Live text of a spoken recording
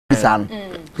san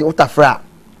utafra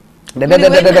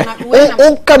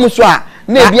o kamuso a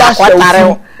na bi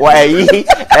ahye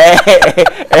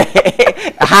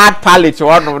hard palate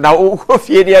one na o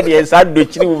fie dia de san do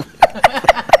chiri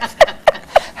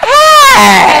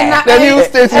the new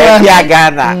statesman ya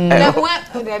Ghana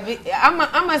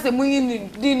ama se munyi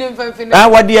di ne mfamfe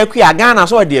wadi akua Ghana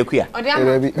so wadi akua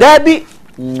Dabi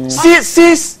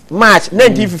 6 March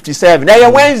 1957 na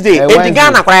Wednesday edi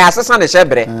Ghana kwa asesa ne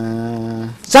shebre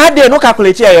Saturday no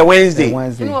calculate ya Wednesday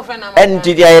and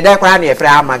did ya da kwa na efre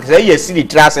ama say ya siri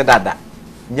trase dada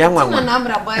nyanwa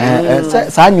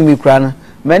sa nyumi kra na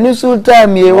mani so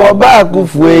time ye wo ba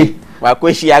akufue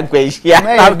wakoshi agwehia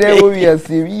na de wo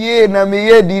yesi ye na me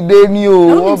ye dide ni o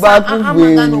wo ba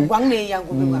akufue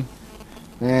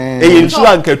nsu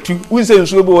ankatu unse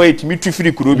nsu bo etimi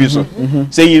twifiri kuro bi so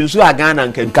say nsu agana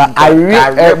ankatu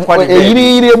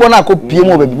yiri bo na ko pie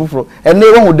mo be bufuro ene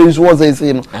wo ho de nsu wo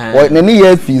say no na ni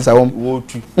ye fi sa won wo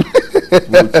tu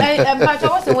but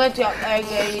what's the way to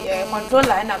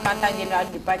controller and accountant general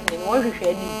department what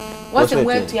hwehwe ni what's the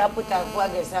way to put a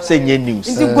salary say nye news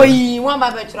nti goyi won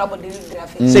ba be trouble the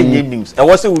graphic say nye news e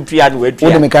was say wutua na watua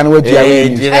wo de meka na watua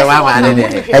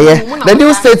the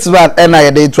new statesman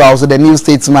and the 12 the new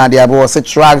statesman the was a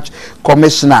track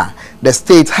commissioner the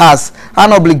state has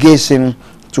an obligation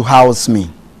to house me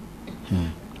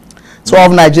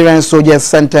 12 Nigerian soldiers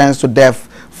sentenced to death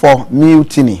for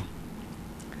mutiny.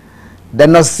 The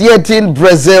nauseating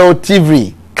Brazil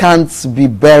TV can't be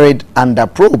buried under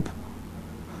probe.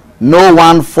 No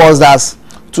one forced us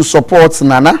to support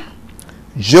Nana,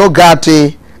 Joe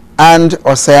Gatti, and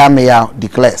Oseamea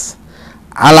declares.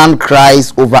 Alan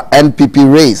cries over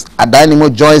NPP race. Adanimo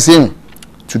joins him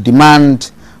to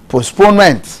demand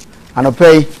postponement.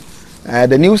 Anopa,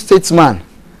 the new statesman,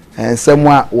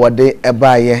 someone what they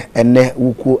ebaye ene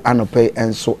wuku Anopa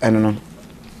and so enono.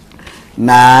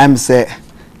 Na I'm say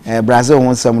Brazil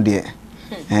wants some there.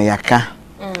 Yaka.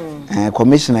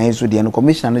 Commissioner is with the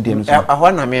commissioner. I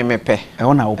want to me I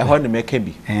want to make a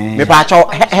be. Me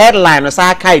headline or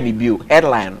sa kai ni bio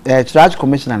headline. Church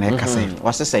commissioner say.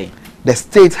 What's to say? The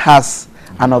state has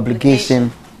an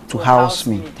obligation to house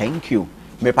me. Thank you.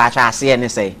 Me pacha say any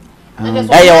say.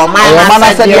 Your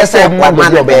man said yes,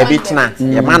 man baby tna.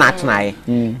 Your man atna.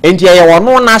 Enti your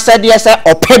no na said yes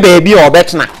or pay baby or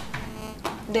betna.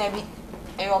 Debbie.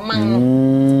 Your man.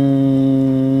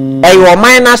 Your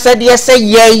man said yes,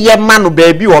 ye man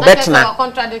baby or betna.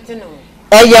 Contradicting him.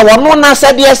 Your no na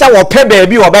said yes or pay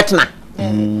baby or betna.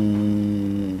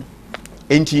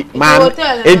 Enti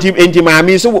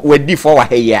mami so we di for wa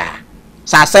heya.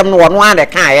 Sa asem no no an de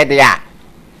kan ye de a.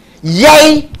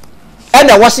 Yei e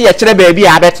na wo se ye kire baby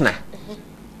a betna.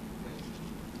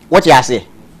 What you say?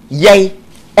 Yei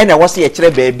e na wo se ye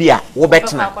kire baby a wo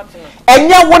betna.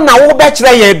 Enye wo na wo be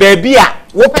kire ye baby a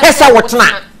wo pesa wo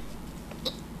tena.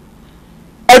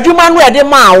 Aduma no e de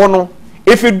ma wo no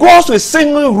if it goes to a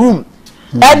single room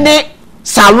any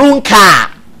saloon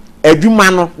car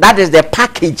aduma no that is the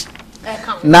package.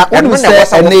 Now when we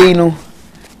say no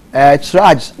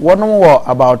charge one more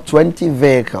about 20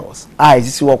 vehicles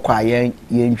this is what quiet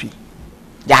yentwi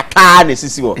ya car na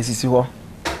sisi wo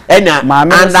ena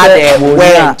under the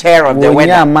wear and tear of the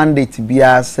weather mandate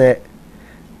bia say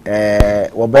we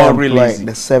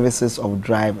the services of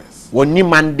drivers woni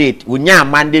mandate wonya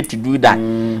mandate to do that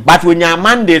but wonya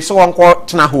mandate so won ko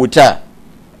tena hotel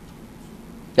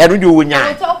ya do wonya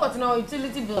I talk about now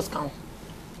utility bills count.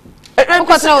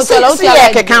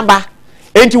 Kekamba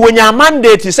enti wonya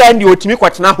mandate say ndi otimi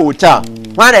kwatena hotel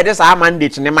wan dey say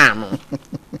mandate ne ma no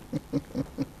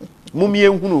mumie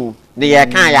hunu ne ye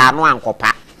kan ya no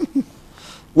ankopa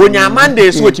wonya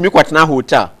mandate so otimi kwatena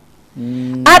hotel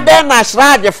aden na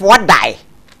sraje for die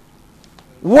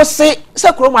wo se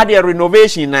kroma de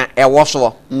renovation na e wo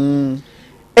so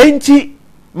enti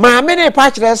ma me ne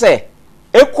pa kire say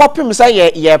ekopim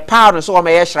say ye pound so o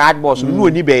me ye shrad boss no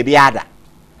ni baby ada.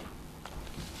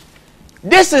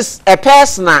 This is a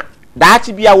person that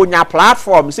be a wonya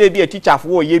platform say be a teacher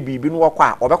for ye bibi no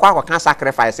kwa obekwa kan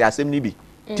sacrifice asem ni bi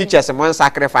teachers mo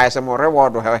sacrifice mo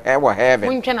reward heaven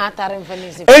wonche na atare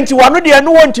mfanisi enti wano de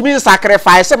no wontimi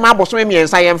sacrifice ma boso me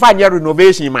ensa ye mfa nya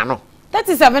renovation ma no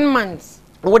 37 months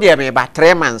wo de me ba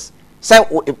 3 months say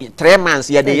 3 months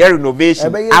ye de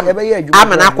renovation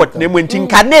amana akotne mo enti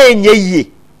nka na enye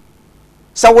yie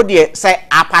say wo de say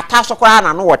apata so kwa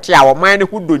na no wote a wo man ne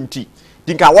hudonti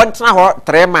dinka wontra ho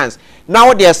 3 months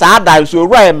now there say ada so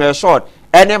ru me short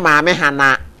ene maame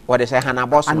hana what they say hana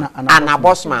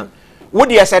bossman wo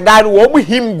dey say dan wo mu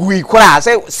him gui kura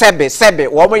say sebe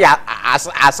wo mu ya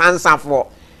asansa for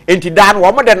enti dan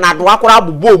wo mu de nado akura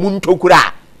bubo mu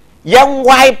ntokura Young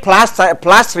white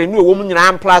plaster no woman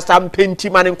nyina plaster penti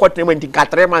man nkotene man tinka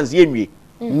 3 months ye nwie.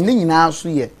 Ni nyina so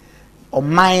ye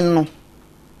oman no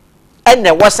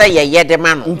ene wo se ye de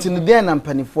ma no. Nti ne den na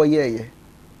mpanifo ye.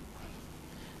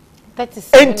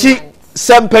 Enti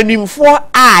sampanimfo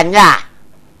anya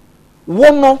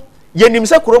wo no yenim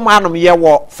se kroma anom ye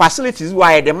wo facilities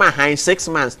why de ma han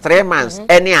 6 months 3 months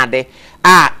any ade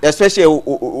especially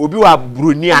obi wa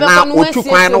bruni ana otu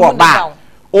kwan no wo ba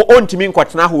o ntimi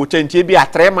nkotena ho tentie bi a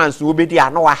 3 months wo bedi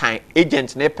ana wa han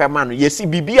agent ne pema no yesi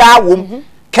bibia wom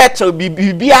kettle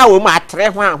bibia wom a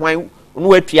 3 hwan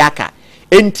no atuaka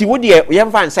enti wo de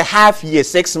yemfa nse half year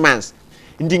 6 months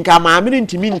ndinka maamene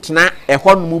ntimi ntena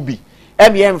ehɔ no mu bi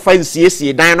yemfa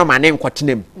nsiesie dan no ma ne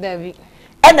nkotenam David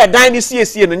and the dine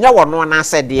see no nya wono na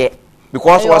said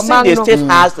because was the state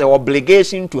has the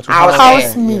obligation to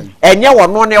house me and nya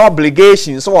wono na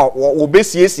obligation so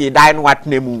obesiesie dine what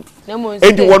nemu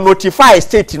and you notify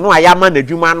state no ayama na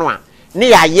dwuma no a ne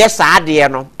ya yes ade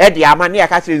no e de ama ne ya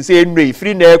ka say nwe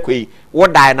free na ekwe wo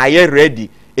dine na ye ready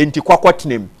enti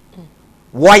kwakwotenem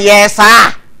wo yes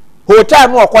hotel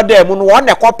no okoda mu no wo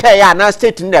ne kopɛ ya na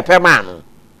state ne pɛma no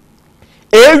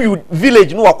ewu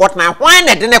village no okotena hwan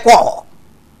na de ne kɔ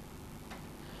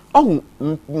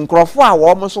nkrofo a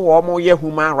wo mo so wo mo ye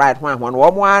human right hwan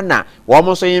wo mo ana wo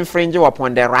mo so infringe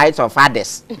upon the rights of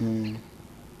others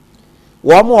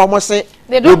wo mo se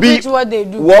obi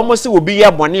wo mo se obi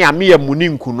ye bone a me ye muni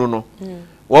nkunu no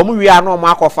wo mo wi ana mo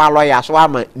akofa lawyer so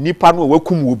ama nipa no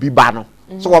wakum obi ba no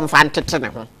so wo mfa ntete ne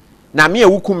ho na me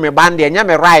wukum me ba nde nya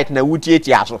me right na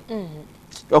wutieti aso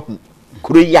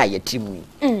kuro ya ye timu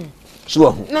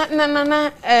so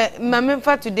mama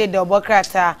for today the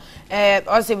obokrata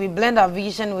also we blend our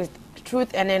vision with truth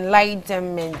and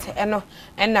enlightenment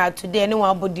and today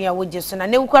anyone body we just na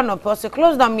nenkwa no also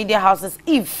close down media houses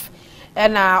if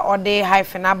and or they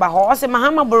hyphen aba also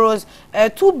Mahama borrows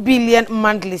 2 billion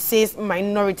monthly says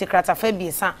minority krata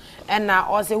febisa and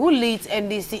also who leads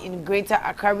NDC in Greater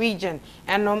Accra region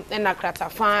and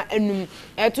krata fan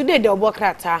and today the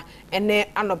obokrata and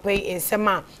Anopa in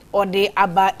Sema or they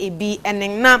aba ebi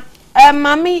and na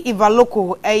Mami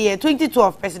Ivaloko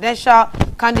 2012 presidential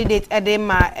candidate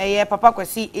edema Papa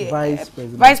Kwesi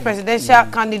vice presidential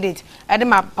candidate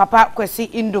edema Papa Kwesi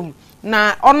Indum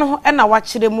na ono na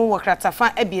wachire mu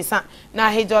wokratafa ebiesa na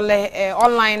hejole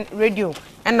online radio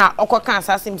na okoka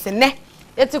asasim se ne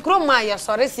etikroma ya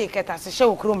sore seketa se hye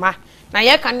okroma na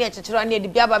ye kan ne chechiro na edi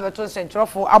bia ba beto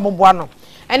sentrofo aboboa no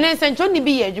ene sentro ni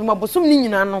bi ye adwuma bosum ni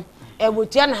nyina no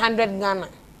ebotua na 100 Ghana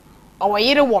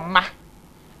owoyire wo ma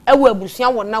ewo abusua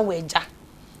wo na waja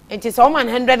enti se o man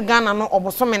 100 Ghana no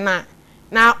obosome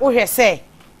na wohwe se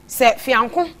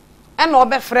fianko na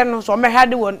obefre no so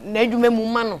omehade wo na adwuma mu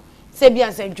ma no se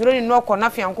bia sentro ni no na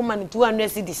fianko ma ni 200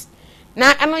 cedis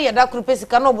na eno yeda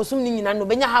krupesika na obosum ni nyina no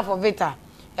benya half of it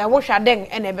wo hwaden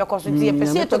ene ebe koso tie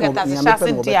pese to get as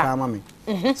chance dia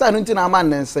sa no ntina ama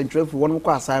na sentro fu won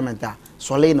ko assignment a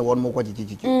sole ne won mo ko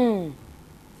jijiji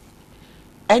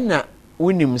ena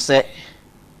wonim se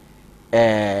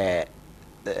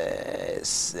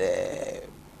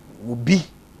ubi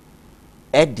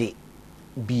ede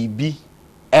bibi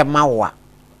emawa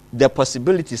the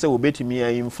possibility say obetimi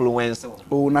influence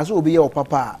na so obi ye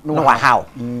papa no how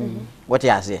what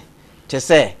you say to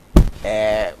say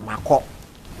mako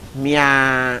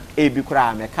mia ebi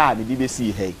kura me ka me bi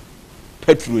si hey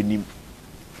petronim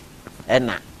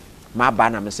ena maba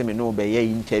na me se me no be ye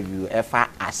interview efa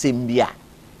asem bi a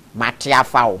mate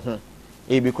afa wo ho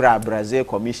ebi kura Brazil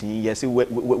commission yes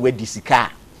we disika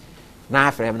na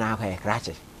afrem na akwa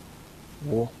krache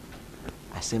wo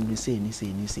asem ni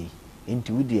say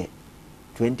into we there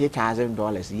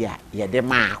 $20,000 yeah ye de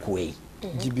ma akwe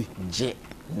jibi je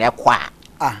ne kwa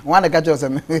wan ka cho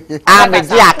sem me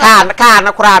di aka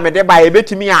na kura me de ba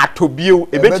ebetimi atobio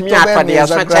ebetimi atode ye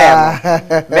so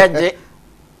che beje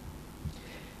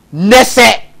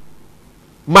nese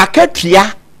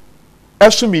marketia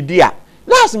esumidia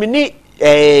last me ni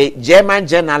German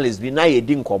journalist bi na ye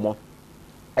di nkomo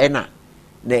ena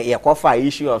na ye kofa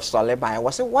issue of Soleba I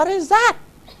was say what is that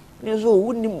so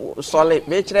woni Sole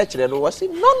me kire no was say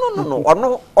no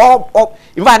ono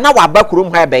even na wa ba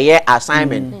kurom ha be ye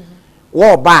assignment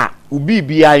wo ba ubi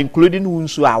bia including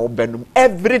unsu a wo benum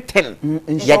everything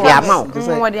ye the amount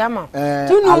what the amount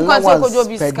tunu ko se ko jo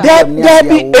biska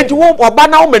debi enti wo oba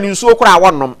na wo mani nsuo kura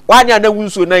wonom wanya na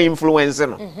unsu na influence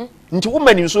no nti wo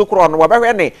mani nsuo kura no wo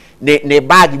behwe ne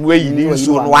bag mu ayi ni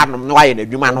nsuo no wanom no waye na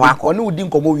dwuma no akọ ono udi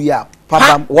nkomo wi a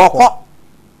papa wokọ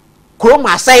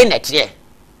kroma sai netie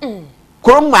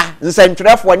kroma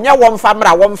nsantwerefo nya wo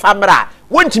mfamra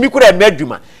wontimi kura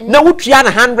meduma na wotua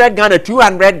na 100 Ghana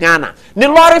 200 Ghana ne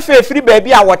lorry fare free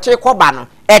baby a wote koba no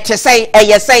etesei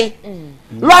eyesei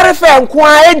lorry fare nko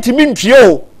a entimi ntue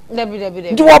o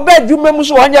debi ndi wo ba adwuma mu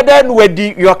so onye da no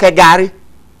wadi yoke gari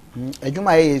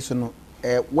adwuma yesu no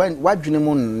when wadwene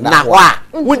mu na ho a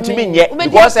wontimi nye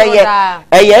because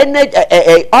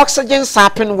oxygen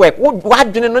sapping work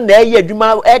wadwene no na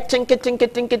adwuma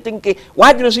tinke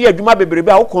wadwene so adwuma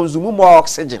bebrebe a wo consume more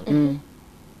oxygen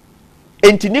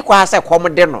entini kwa se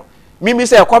kom de no mimi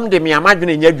se kom de me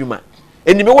amadwene nya adwuma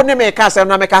eni me woni me ka se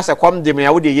na me ka se kom de me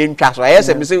ya wo de ye ntwa so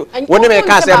ayese me se woni me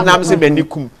ka se na me se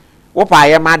manikum wo pa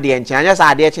ye ma de enche anya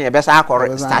sa de enche ye be sa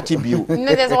akor start bio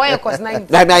ne de so why cause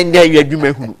 9 na nde adwuma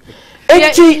hunu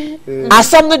enti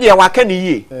asam no de waka ne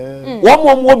yie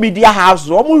wo media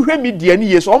house wo hwe media ne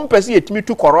yie so wo pese yetimi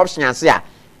to corruption ase a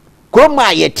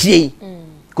kroma yetie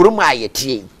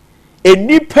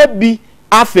enipa bi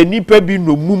afa nipa bi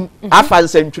nomum afa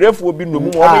nsantwerefo bi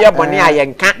nomum wo ye bone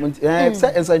ayenka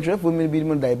nsantwerefo mi bi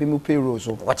mu da bi mu payroll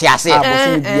so wote ase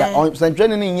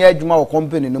nsantwere ne nya adwuma wo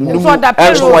company no mu so da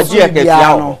payroll wo je akafia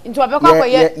ho nti obekwa ko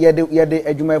ye de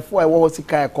adwumafo a wo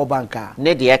sika e banka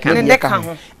ne de ka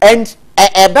ho and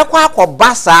ebekwa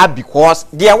akoba saa because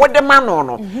de wo de ma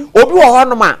no obi wo ho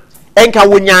no ma enka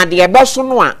wonya de ebeso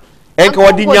no a enka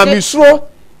wodi nyamesuro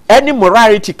any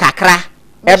morality kakra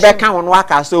ebeka ho no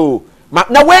aka so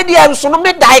na wedi enso no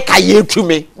me dai ka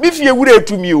yetumi me fie wura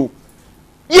etumi o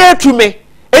yetumi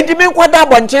edimi nkwada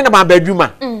abonche na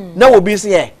babadwuma na obi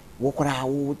se wo kora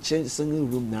wo chensen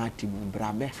room na atimu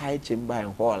bra me high chamber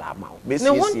and hall ama me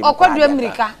se ne okwadu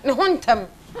America ne hontem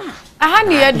aha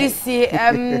ne yedisi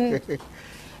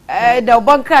the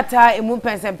bankrata emu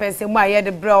pense mu aye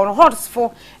the brown hots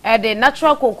for the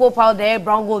natural cocoa powder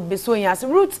brown gold Bosuo as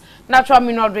root natural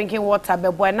mineral drinking water be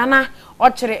boy nana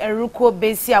ochire eruko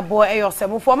besi abo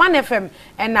eyosem for man fm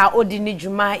na odi ni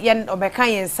djuma ye obeka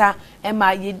yensa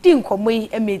ma ye di nkomo yi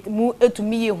mu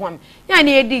etumi ye hwam ya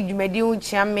na ye di djumadi hu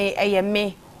chiame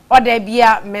me oda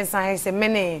bia mensa hese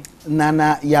mene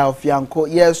nana ya ofianko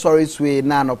ye sorry swe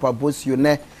na Anopa Bosuo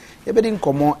ne ebedi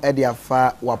nkomo e de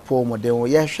afa wapo moden wo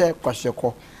ye hwe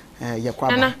kwasheko ye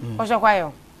kwaba nana kwasheko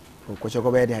ayo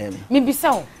kwasheko be de ayemi mi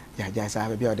bisa o ya ja sa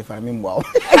be o de fa mi mbo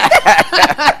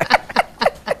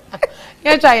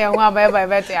ye try ye ho bye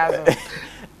bete azo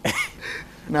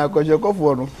na kwasheko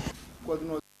fo no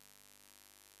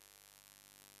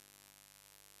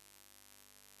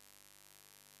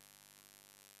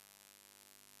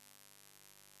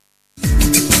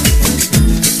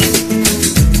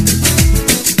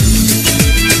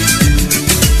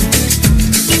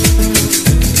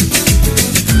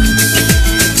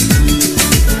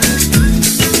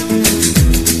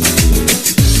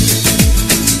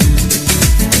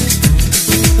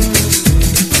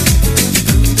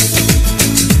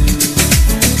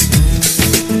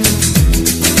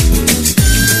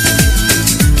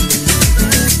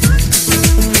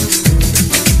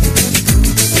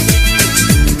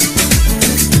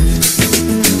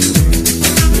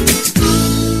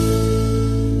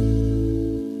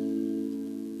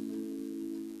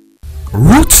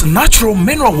Roots Natural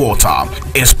Mineral Water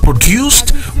is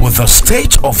produced with the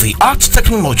state-of-the-art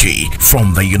technology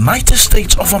from the United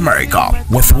States of America,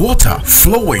 with water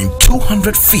flowing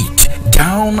 200 feet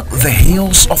down the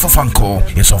hills of Afanko.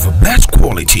 Is of the best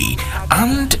quality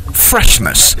and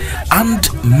freshness and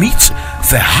meets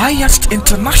the highest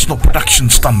international production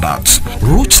standards.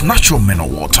 Roots Natural Mineral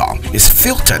Water is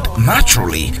filtered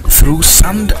naturally through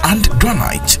sand and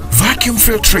granite, vacuum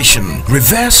filtration,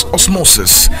 reverse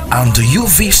osmosis, and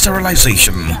UV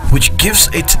sterilization, which gives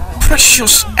it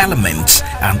precious elements,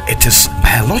 and it is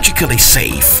biologically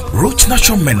safe. Roots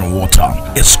Natural Mineral Water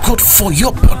is good for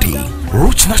your body.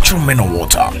 Roots Natural Mineral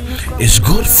Water is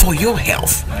good for your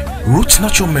health. Roots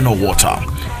Natural Mineral Water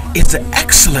is the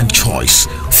excellent choice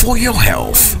for your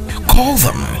health. Call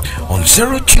them on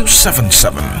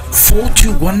 0277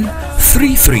 421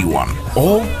 331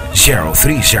 or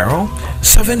 030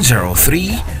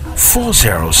 703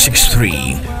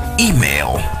 4063.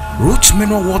 Email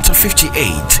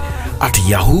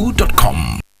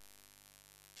rootsmineralwater58@yahoo.com.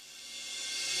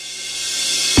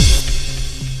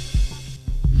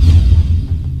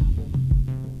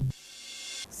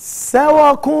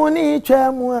 Sawa kuni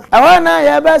chemwa awana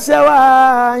yebe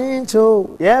sewa hincho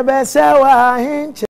yebe sewa hincho